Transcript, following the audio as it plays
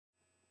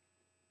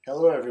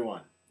Hello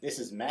everyone, this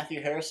is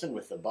Matthew Harrison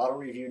with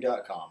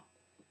thebottlereview.com.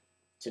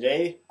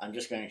 Today I'm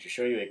just going to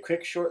show you a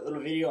quick short little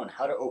video on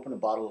how to open a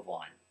bottle of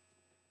wine.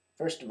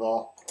 First of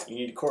all, you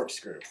need a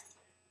corkscrew.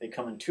 They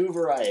come in two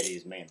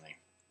varieties mainly.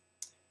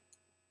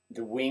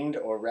 The winged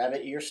or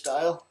rabbit ear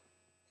style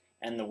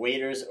and the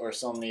waiter's or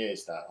sommelier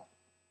style.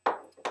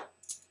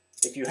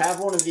 If you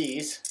have one of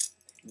these,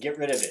 get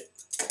rid of it.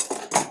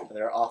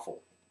 They're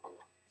awful.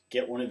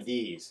 Get one of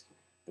these.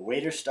 The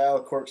waiter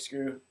style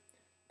corkscrew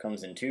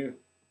comes in two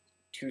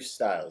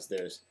styles.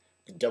 There's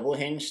the double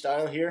hinge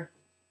style here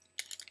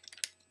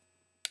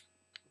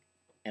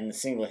and the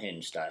single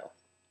hinge style.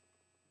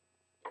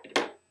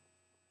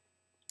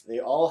 They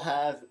all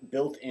have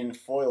built-in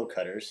foil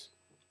cutters,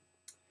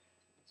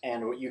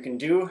 and what you can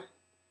do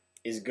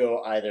is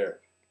go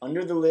either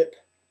under the lip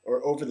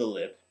or over the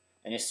lip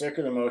in a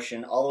circular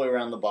motion all the way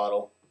around the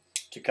bottle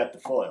to cut the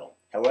foil.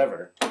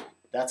 However,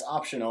 that's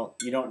optional.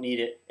 You don't need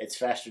it. It's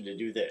faster to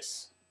do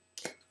this.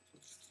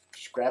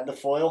 Just grab the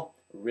foil,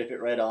 rip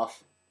it right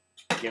off,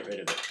 get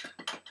rid of it.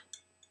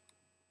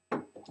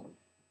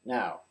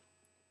 Now,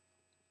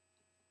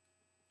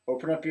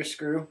 open up your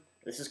screw.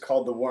 This is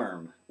called the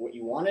worm. What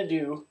you want to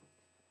do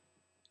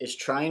is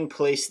try and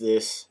place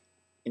this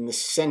in the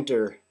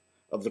center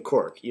of the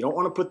cork. You don't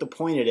want to put the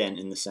pointed end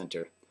in the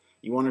center.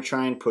 You want to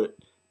try and put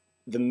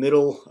the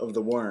middle of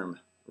the worm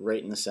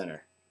right in the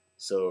center.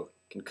 So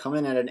you can come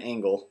in at an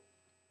angle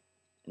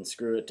and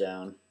screw it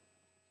down.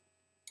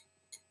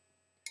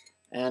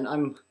 And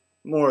I'm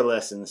more or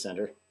less in the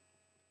center.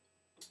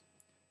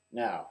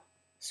 Now,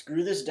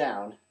 screw this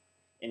down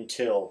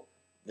until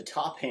the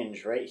top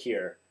hinge right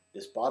here,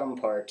 this bottom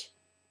part,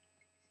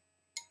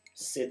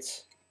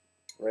 sits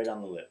right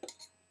on the lip.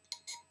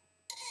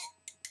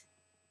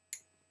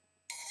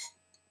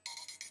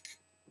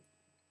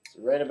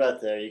 So right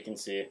about there, you can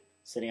see it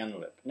sitting on the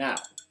lip. Now,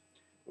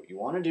 what you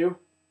want to do,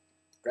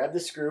 grab the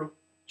screw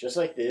just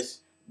like this.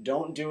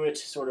 Don't do it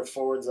sort of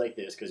forwards like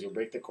this because you'll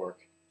break the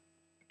cork.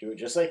 Do it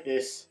just like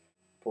this.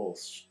 Pull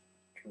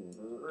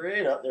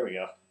straight up. There we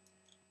go.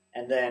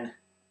 And then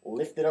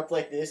lift it up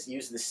like this.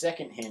 Use the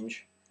second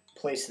hinge.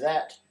 Place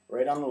that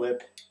right on the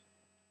lip.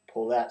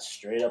 Pull that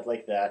straight up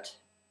like that.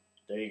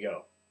 There you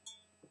go.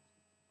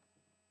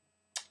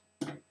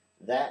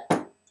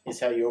 That is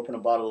how you open a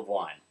bottle of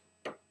wine.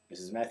 This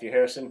is Matthew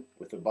Harrison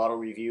with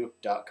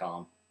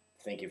thebottlereview.com.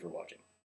 Thank you for watching.